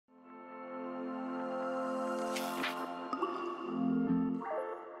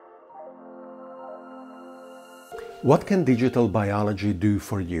What can digital biology do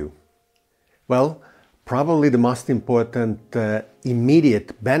for you? Well, probably the most important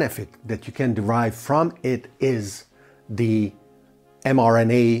immediate benefit that you can derive from it is the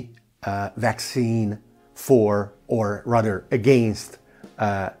mRNA vaccine for, or rather against,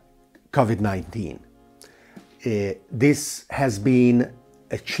 COVID-19. This has been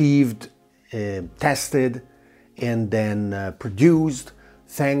achieved, tested, and then produced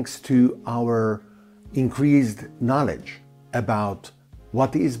thanks to our increased knowledge about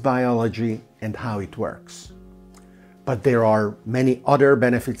what is biology and how it works. But there are many other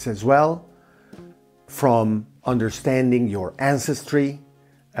benefits as well, from understanding your ancestry,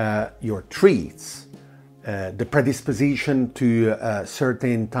 your traits, the predisposition to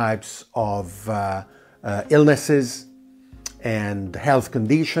certain types of illnesses and health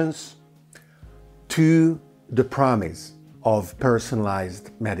conditions, to the promise of personalized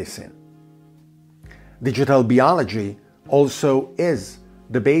medicine. Digital biology also is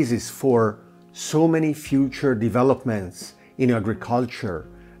the basis for so many future developments in agriculture,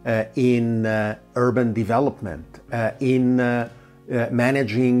 in urban development, in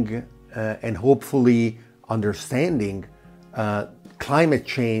managing and hopefully understanding climate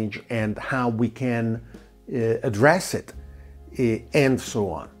change and how we can address it, and so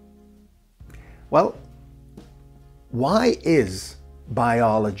on. Well, why is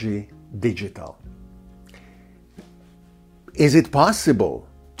biology digital? Is it possible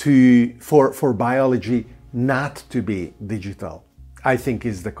for biology not to be digital? I think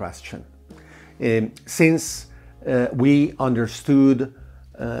is the question. Since we understood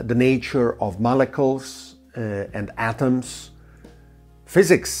the nature of molecules and atoms,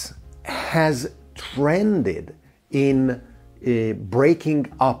 physics has trended in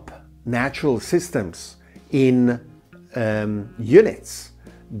breaking up natural systems in units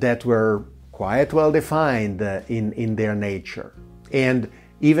that were quite well defined in their nature. And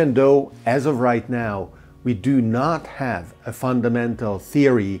even though, as of right now, we do not have a fundamental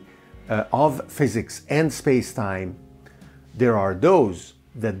theory of physics and space-time, there are those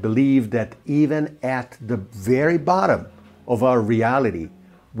that believe that even at the very bottom of our reality,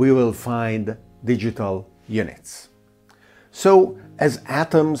 we will find digital units. So, as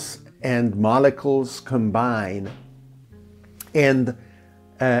atoms and molecules combine, and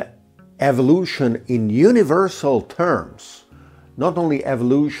evolution in universal terms, not only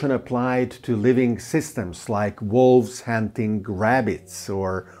evolution applied to living systems like wolves hunting rabbits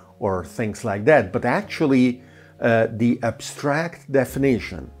or things like that, but actually the abstract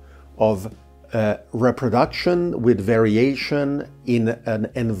definition of reproduction with variation in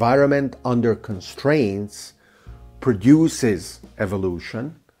an environment under constraints produces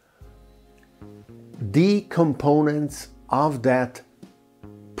evolution. The components of that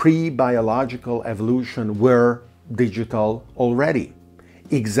pre-biological evolution were digital already,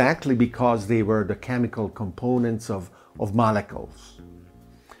 exactly because they were the chemical components of molecules.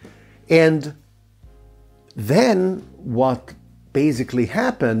 And then what basically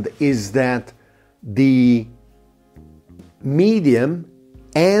happened is that the medium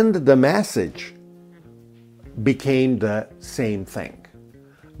and the message became the same thing.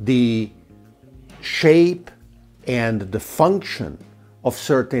 The shape and the function of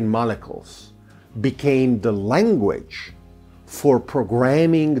certain molecules became the language for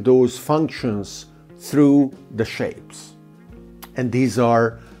programming those functions through the shapes. And these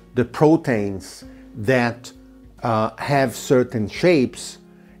are the proteins that have certain shapes,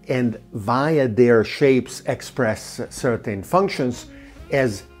 and via their shapes express certain functions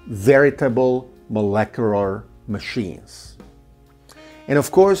as veritable molecular machines. And of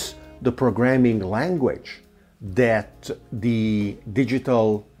course, the programming language that the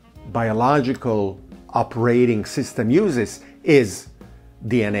digital biological operating system uses is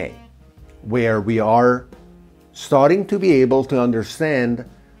DNA, where we are starting to be able to understand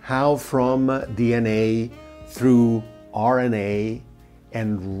how from DNA through RNA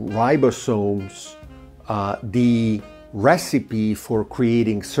and ribosomes, the recipe for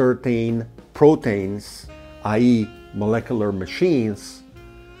creating certain proteins, i.e. molecular machines,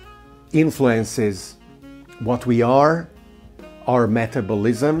 influences what we are, our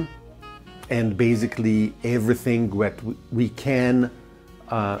metabolism, and basically everything that we can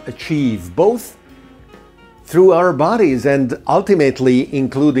achieve, both through our bodies and ultimately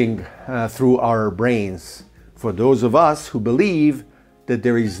including through our brains. For those of us who believe that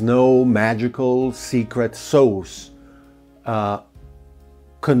there is no magical secret sauce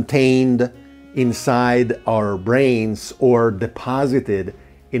contained inside our brains or deposited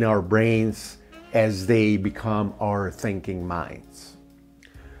in our brains as they become our thinking minds.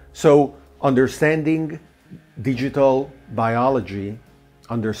 So understanding digital biology,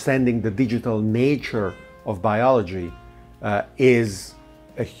 understanding the digital nature of biology, is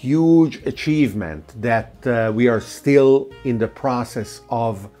a huge achievement that we are still in the process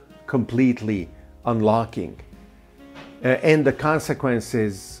of completely unlocking. And the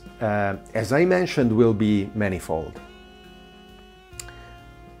consequences, as I mentioned, will be manifold.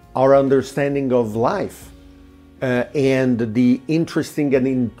 Our understanding of life and the interesting and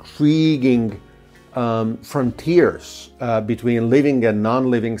intriguing frontiers between living and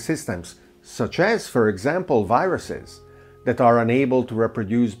non-living systems, such as, for example, viruses that are unable to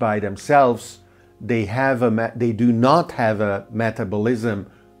reproduce by themselves. They do not have a metabolism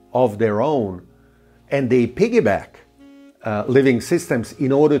of their own, and they piggyback living systems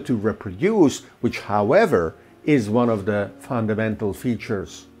in order to reproduce, which, however, is one of the fundamental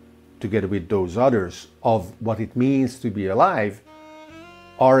features, together with those others, of what it means to be alive,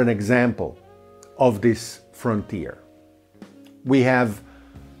 are an example of this frontier. We have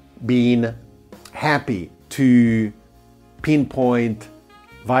been happy to pinpoint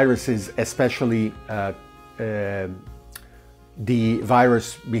viruses, especially the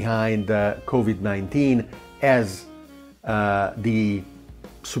virus behind COVID-19, as the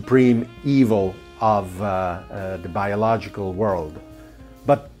supreme evil of the biological world.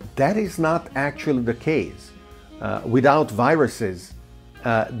 But that is not actually the case. Without viruses,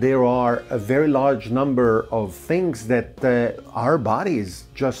 there are a very large number of things that our bodies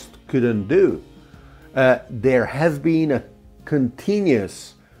just couldn't do. There has been a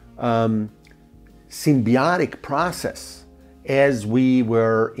continuous symbiotic process as we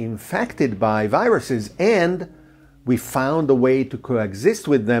were infected by viruses, and we found a way to coexist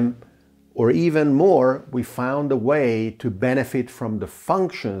with them, or even more, we found a way to benefit from the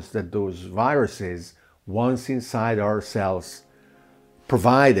functions that those viruses, once inside our cells,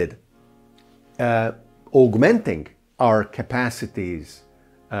 provided, augmenting our capacities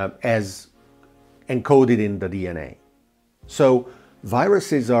as encoded in the DNA. So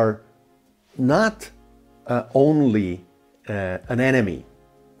viruses are not only an enemy.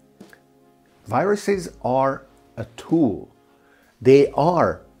 Viruses are a tool. They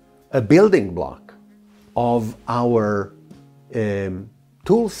are a building block of our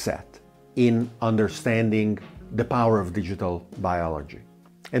tool set in understanding the power of digital biology.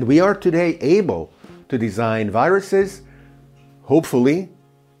 And we are today able to design viruses, hopefully,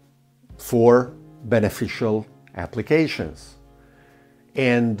 for beneficial applications.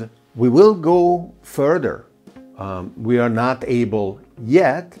 And we will go further. We are not able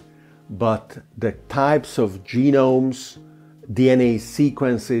yet, but the types of genomes, DNA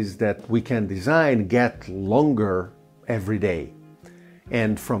sequences that we can design get longer every day.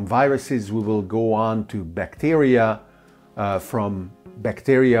 And from viruses, we will go on to bacteria. From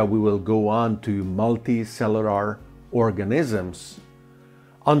bacteria, we will go on to multicellular organisms,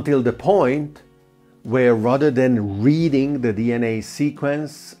 until the point where, rather than reading the DNA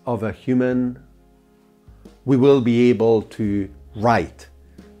sequence of a human, we will be able to write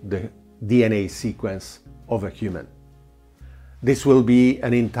the DNA sequence of a human. This will be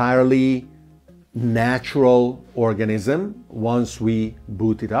an entirely natural organism once we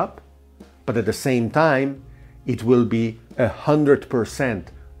boot it up, but at the same time, it will be 100%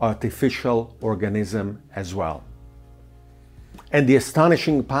 artificial organism as well. And the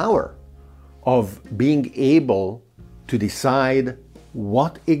astonishing power of being able to decide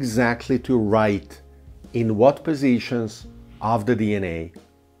what exactly to write in what positions of the DNA,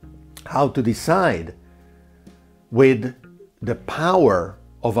 how to decide with the power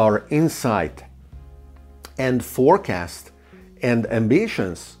of our insight and forecast and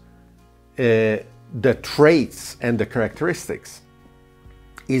ambitions, the traits and the characteristics,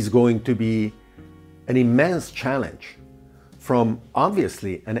 is going to be an immense challenge from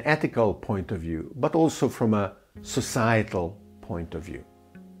obviously an ethical point of view, but also from a societal point of view.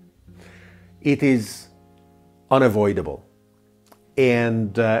 It is unavoidable.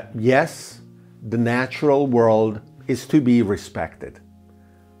 And yes, the natural world is to be respected.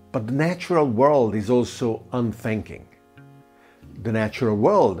 But the natural world is also unthinking. The natural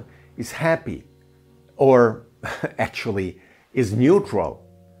world is happy, or actually is neutral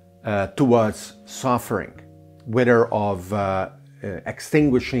towards suffering, whether of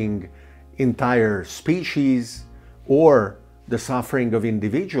extinguishing entire species or the suffering of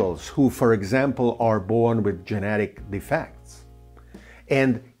individuals who, for example, are born with genetic defects.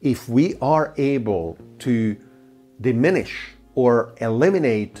 And if we are able to diminish or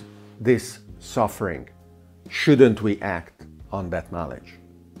eliminate this suffering, shouldn't we act on that knowledge?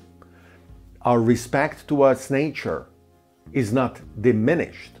 Our respect towards nature is not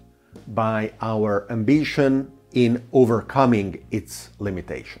diminished by our ambition in overcoming its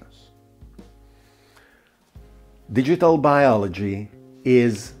limitations. Digital biology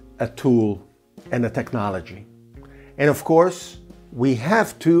is a tool and a technology. And of course, we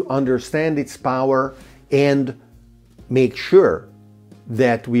have to understand its power and make sure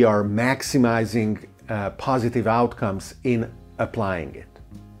that we are maximizing positive outcomes in applying it.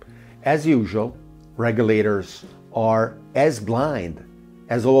 As usual, regulators are as blind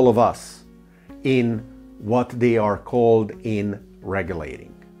as all of us in what they are called in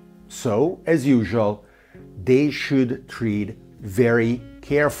regulating. So, as usual, they should treat very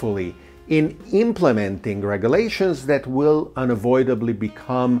carefully in implementing regulations that will unavoidably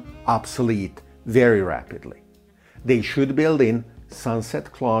become obsolete very rapidly. They should build in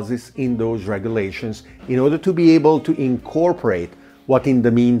sunset clauses in those regulations in order to be able to incorporate what in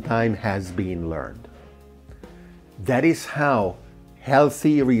the meantime has been learned. That is how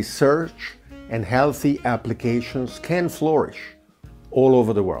healthy research and healthy applications can flourish all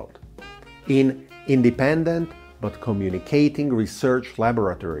over the world in independent but communicating research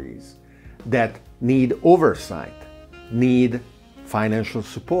laboratories that need oversight, need financial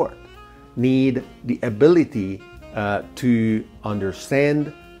support, need the ability to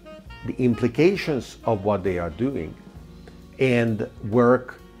understand the implications of what they are doing and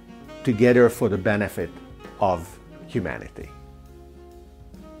work together for the benefit of humanity.